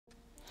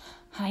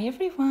Hi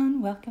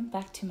everyone, welcome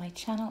back to my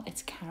channel.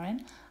 It's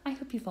Karen. I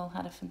hope you've all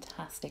had a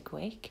fantastic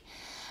week.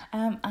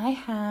 I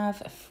have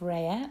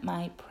Freya,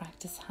 my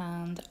practice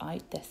hand,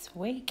 out this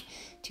week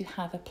to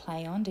have a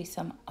play on, do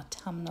some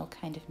autumnal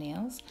kind of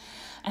nails.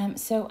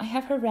 So I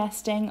have her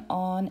resting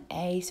on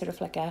a sort of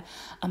like a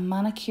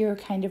manicure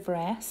kind of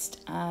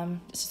rest.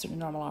 It's a sort of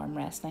normal arm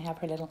rest, and I have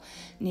her little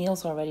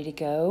nails all ready to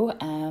go,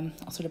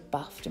 all sort of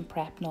buffed and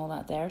prepped and all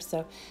that there.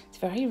 So it's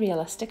very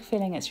realistic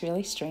feeling. It's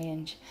really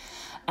strange.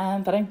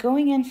 But I'm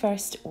going in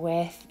first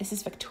with, this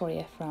is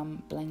Victoria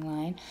from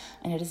Blingline,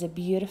 and it is a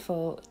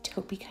beautiful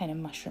taupey kind of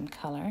mushroom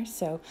colour.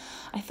 So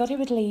I thought I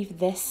would leave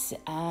this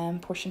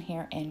portion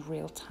here in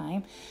real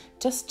time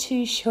just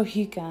to show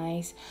you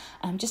guys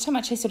just how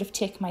much I sort of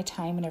take my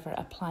time whenever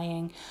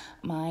applying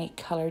my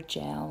coloured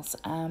gels.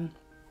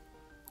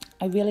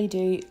 I really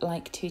do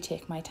like to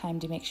take my time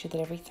to make sure that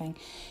everything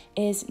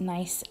is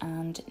nice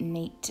and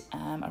neat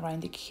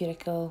around the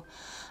cuticle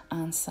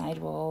and side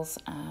walls,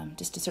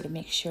 just to sort of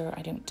make sure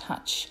I don't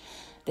touch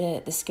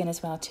the skin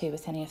as well too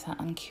with any of that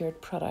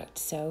uncured product.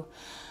 So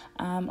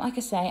like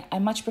I say, I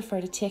much prefer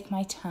to take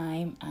my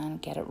time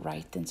and get it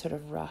right than sort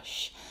of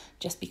rush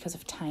just because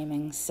of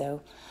timing.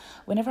 So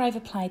whenever I've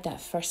applied that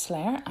first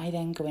layer, I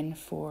then go in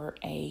for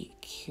a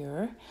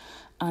cure,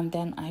 and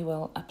then I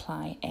will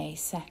apply a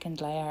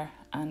second layer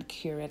and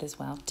cure it as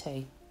well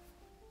too.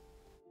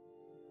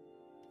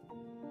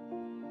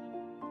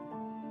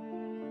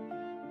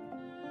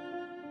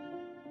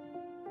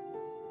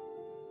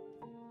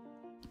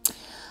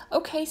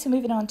 Okay, so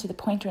moving on to the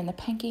pointer and the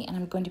pinky, and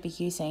I'm going to be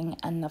using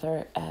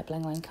another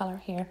Blingline colour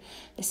here.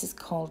 This is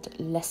called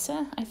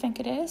Lissa, I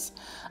think it is,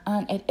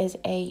 and it is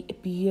a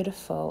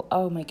beautiful,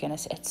 oh my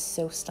goodness, it's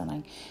so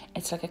stunning.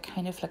 It's like a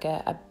kind of like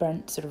a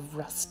burnt sort of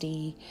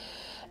rusty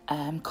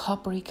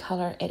coppery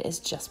colour. It is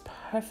just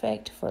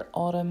perfect for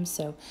autumn.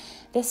 So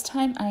this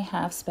time I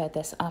have sped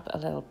this up a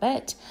little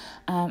bit,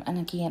 and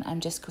again I'm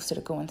just sort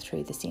of going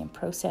through the same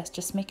process,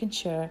 just making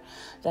sure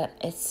that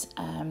it's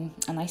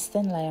a nice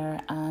thin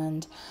layer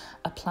and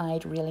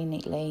applied really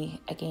neatly,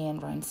 again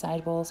around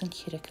side walls and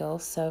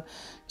cuticles. So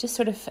just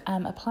sort of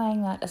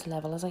applying that as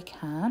level as I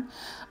can,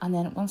 and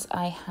then once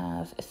I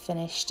have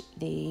finished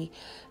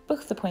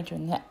both the pointer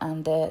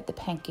and the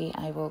pinky,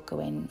 I will go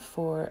in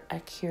for a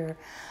cure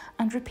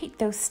and repeat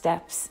those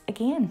steps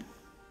again.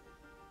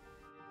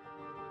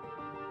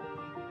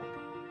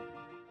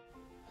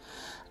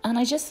 And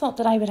I just thought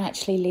that I would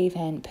actually leave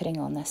in putting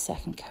on this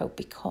second coat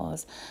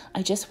because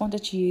I just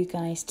wanted you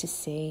guys to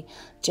see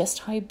just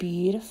how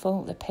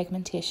beautiful the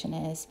pigmentation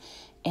is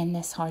in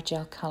this hard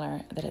gel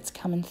colour, that it's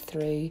coming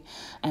through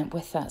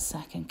with that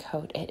second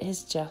coat. It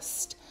is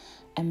just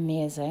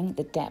amazing,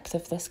 the depth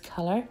of this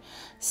colour.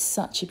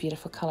 Such a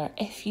beautiful colour.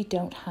 If you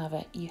don't have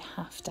it, you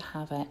have to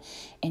have it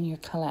in your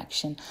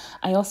collection.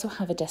 I also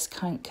have a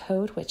discount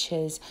code, which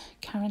is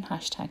Karen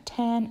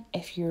 #10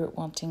 if you're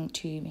wanting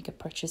to make a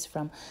purchase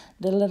from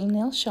the little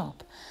nail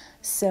shop.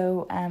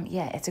 So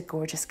yeah, it's a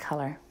gorgeous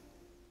colour.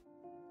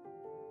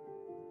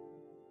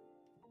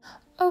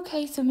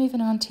 Okay, so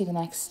moving on to the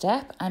next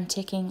step, I'm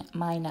taking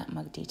my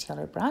Nutmeg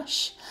Detailer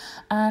brush,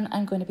 and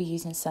I'm going to be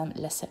using some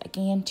Lissa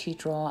again to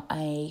draw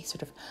a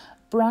sort of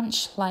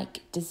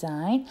branch-like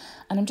design,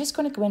 and I'm just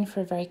going to go in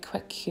for a very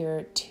quick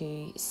cure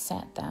to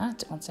set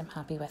that once I'm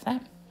happy with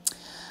it.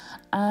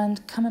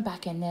 And coming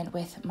back in then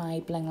with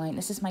my Blingline,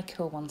 this is my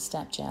Cool One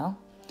Step Gel,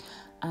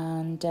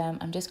 and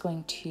I'm just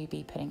going to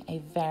be putting a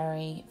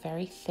very,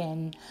 very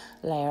thin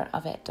layer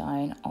of it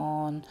down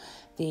on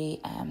the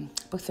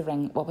both the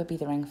ring, what would be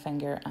the ring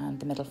finger and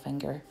the middle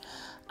finger.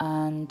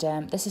 And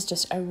this is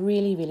just a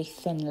really, really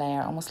thin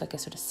layer, almost like a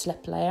sort of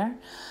slip layer,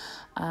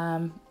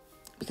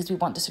 because we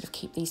want to sort of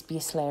keep these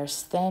base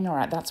layers thin,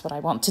 or that's what I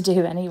want to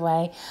do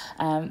anyway.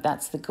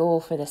 That's the goal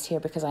for this here,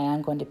 because I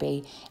am going to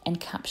be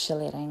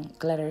encapsulating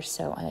glitter,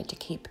 so I like to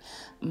keep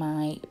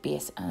my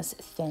base as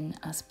thin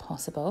as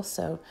possible.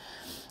 So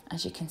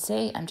as you can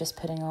see, I'm just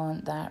putting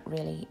on that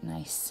really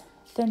nice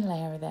thin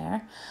layer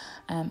there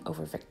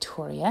over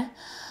Victoria.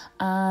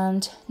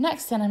 And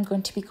next then I'm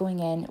going to be going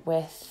in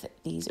with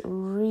these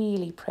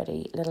really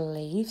pretty little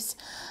leaves,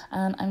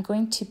 and I'm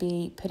going to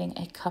be putting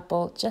a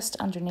couple just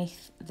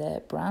underneath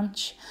the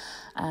branch,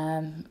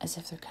 as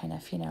if they're kind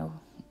of, you know,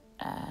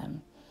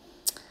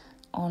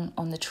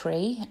 on the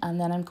tree. And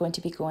then I'm going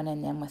to be going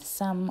in then with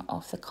some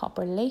of the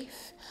copper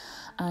leaf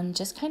and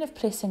just kind of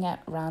placing it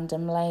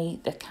randomly.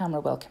 The camera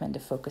will come into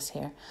focus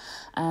here,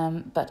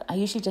 but I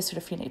usually just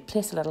sort of, you know,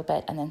 place a little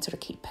bit and then sort of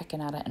keep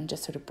picking at it and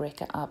just sort of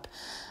break it up.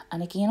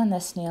 And again on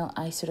this nail,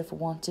 I sort of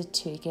wanted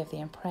to give the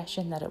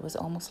impression that it was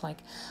almost like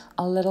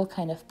a little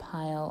kind of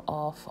pile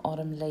of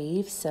autumn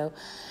leaves. So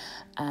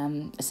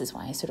this is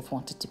why I sort of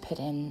wanted to put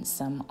in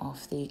some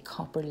of the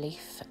copper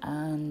leaf,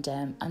 and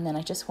then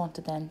I just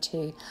wanted then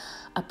to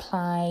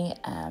apply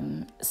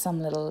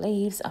some little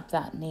leaves up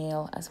that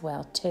nail as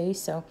well too.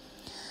 So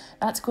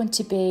that's going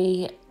to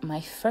be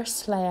my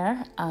first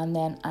layer, and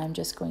then I'm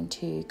just going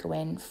to go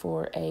in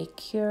for a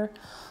cure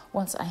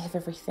once I have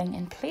everything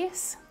in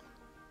place.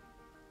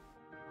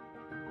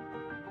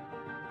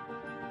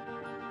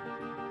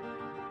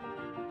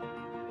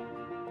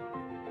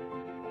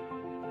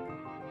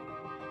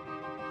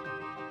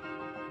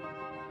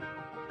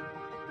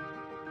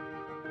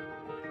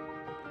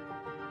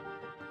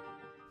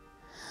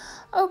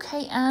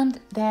 Okay, and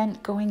then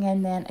going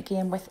in then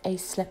again with a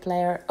slip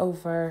layer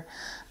over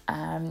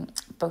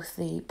both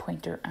the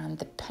pointer and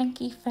the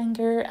pinky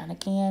finger, and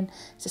again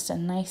just a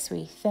nice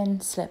wee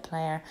thin slip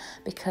layer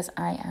because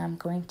I am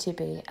going to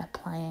be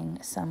applying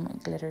some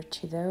glitter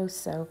to those.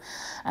 So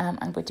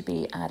I'm going to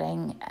be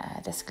adding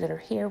this glitter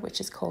here, which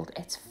is called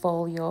It's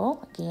Full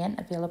Y'all, again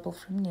available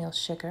from Nail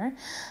Sugar,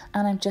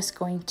 and I'm just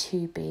going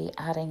to be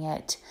adding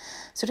it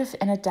sort of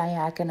in a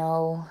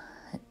diagonal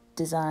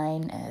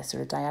design,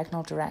 sort of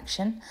diagonal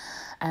direction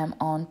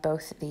on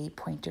both the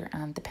pointer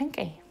and the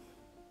pinky.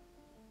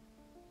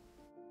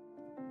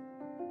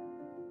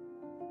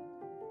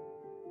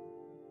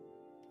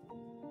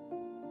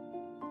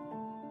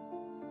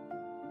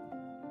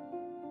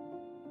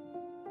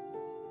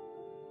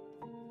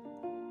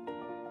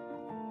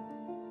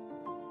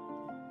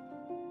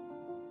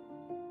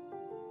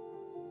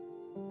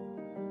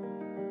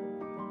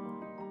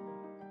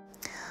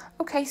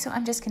 Okay, so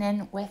I'm just going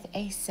in with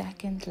a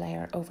second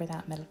layer over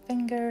that middle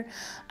finger,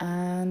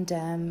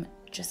 and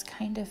just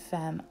kind of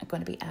I'm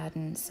going to be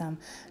adding some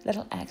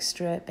little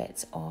extra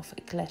bits of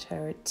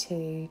glitter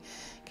to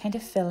kind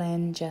of fill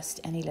in just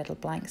any little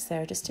blanks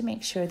there, just to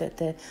make sure that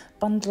the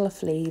bundle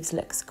of leaves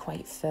looks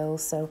quite full.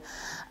 So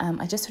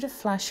I just sort of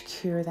flash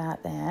cure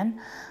that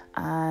then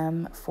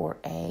for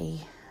a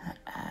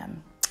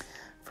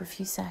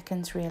few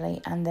seconds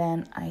really, and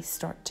then I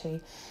start to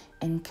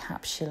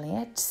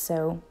encapsulate.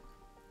 So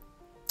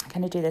I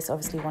kind of do this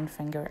obviously one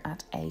finger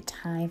at a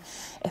time.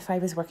 If I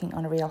was working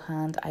on a real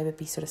hand, I would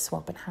be sort of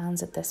swapping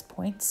hands at this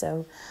point.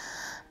 So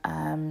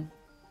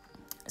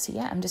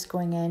yeah, I'm just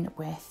going in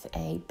with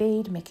a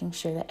bead, making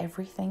sure that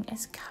everything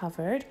is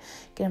covered.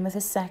 Again with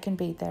a second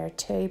bead there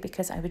too,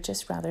 because I would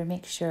just rather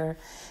make sure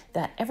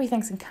that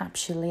everything's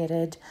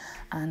encapsulated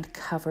and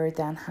covered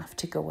than have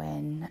to go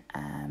in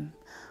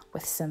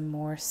with some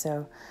more.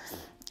 So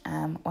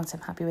once I'm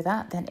happy with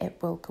that, then it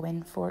will go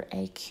in for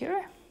a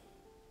cure.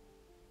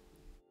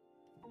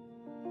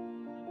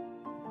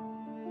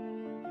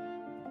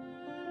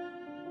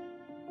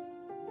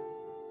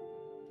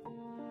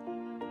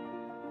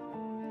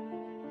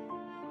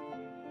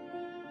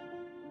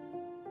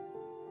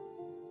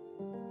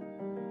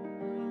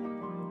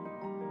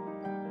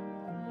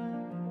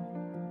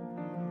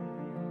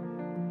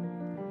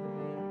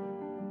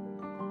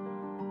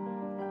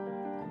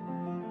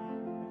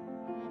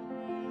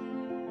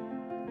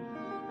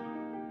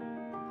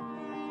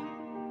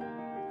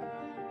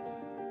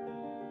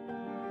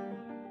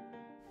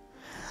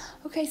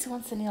 Okay, so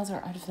once the nails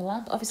are out of the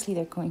lamp, obviously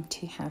they're going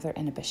to have their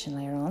inhibition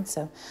layer on,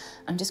 so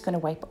I'm just going to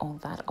wipe all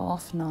that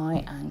off now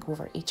and go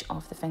over each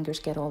of the fingers,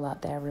 get all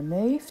that there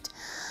removed.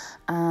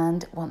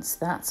 And once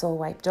that's all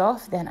wiped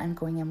off, then I'm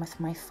going in with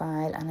my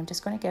file, and I'm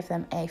just going to give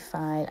them a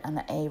file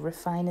and a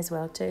refine as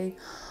well too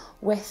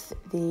with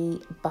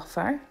the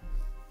buffer.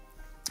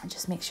 And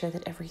just make sure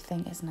that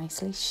everything is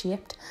nicely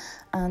shaped,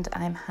 and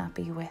I'm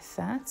happy with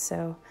that.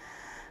 So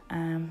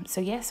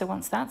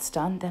once that's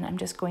done, then I'm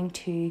just going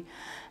to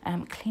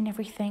clean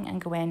everything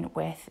and go in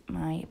with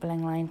my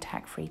Blingline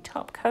tack-free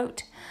top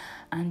coat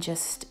and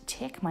just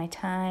take my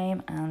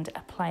time and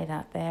apply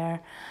that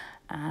there.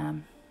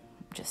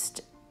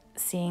 Just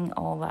seeing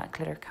all that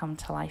glitter come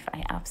to life,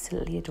 I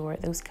absolutely adore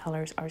it. Those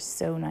colours are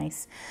so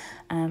nice,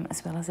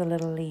 as well as the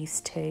little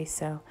leaves too.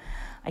 So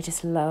I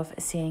just love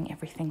seeing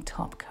everything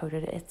top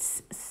coated.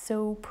 It's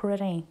so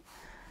pretty.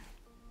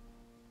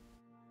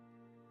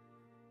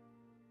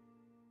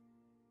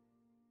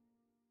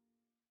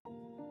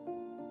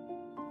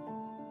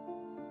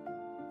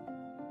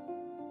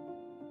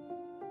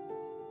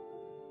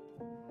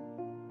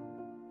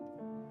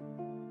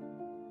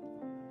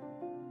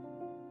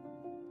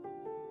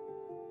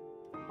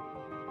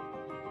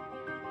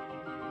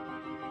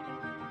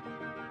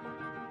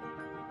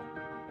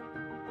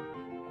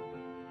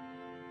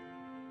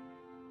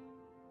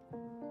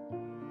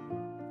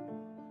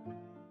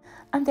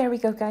 And there we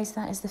go, guys,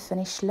 that is the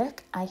finished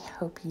look. I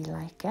hope you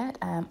like it.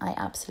 I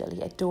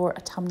absolutely adore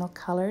autumnal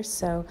colours,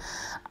 so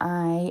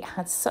I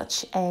had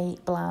such a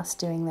blast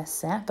doing this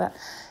set. But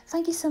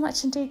thank you so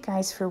much indeed,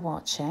 guys, for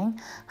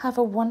watching. Have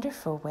a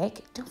wonderful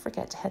week. Don't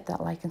forget to hit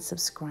that like and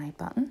subscribe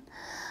button.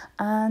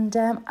 And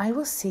I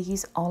will see you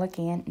all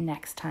again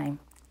next time.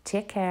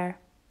 Take care.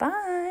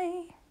 Bye.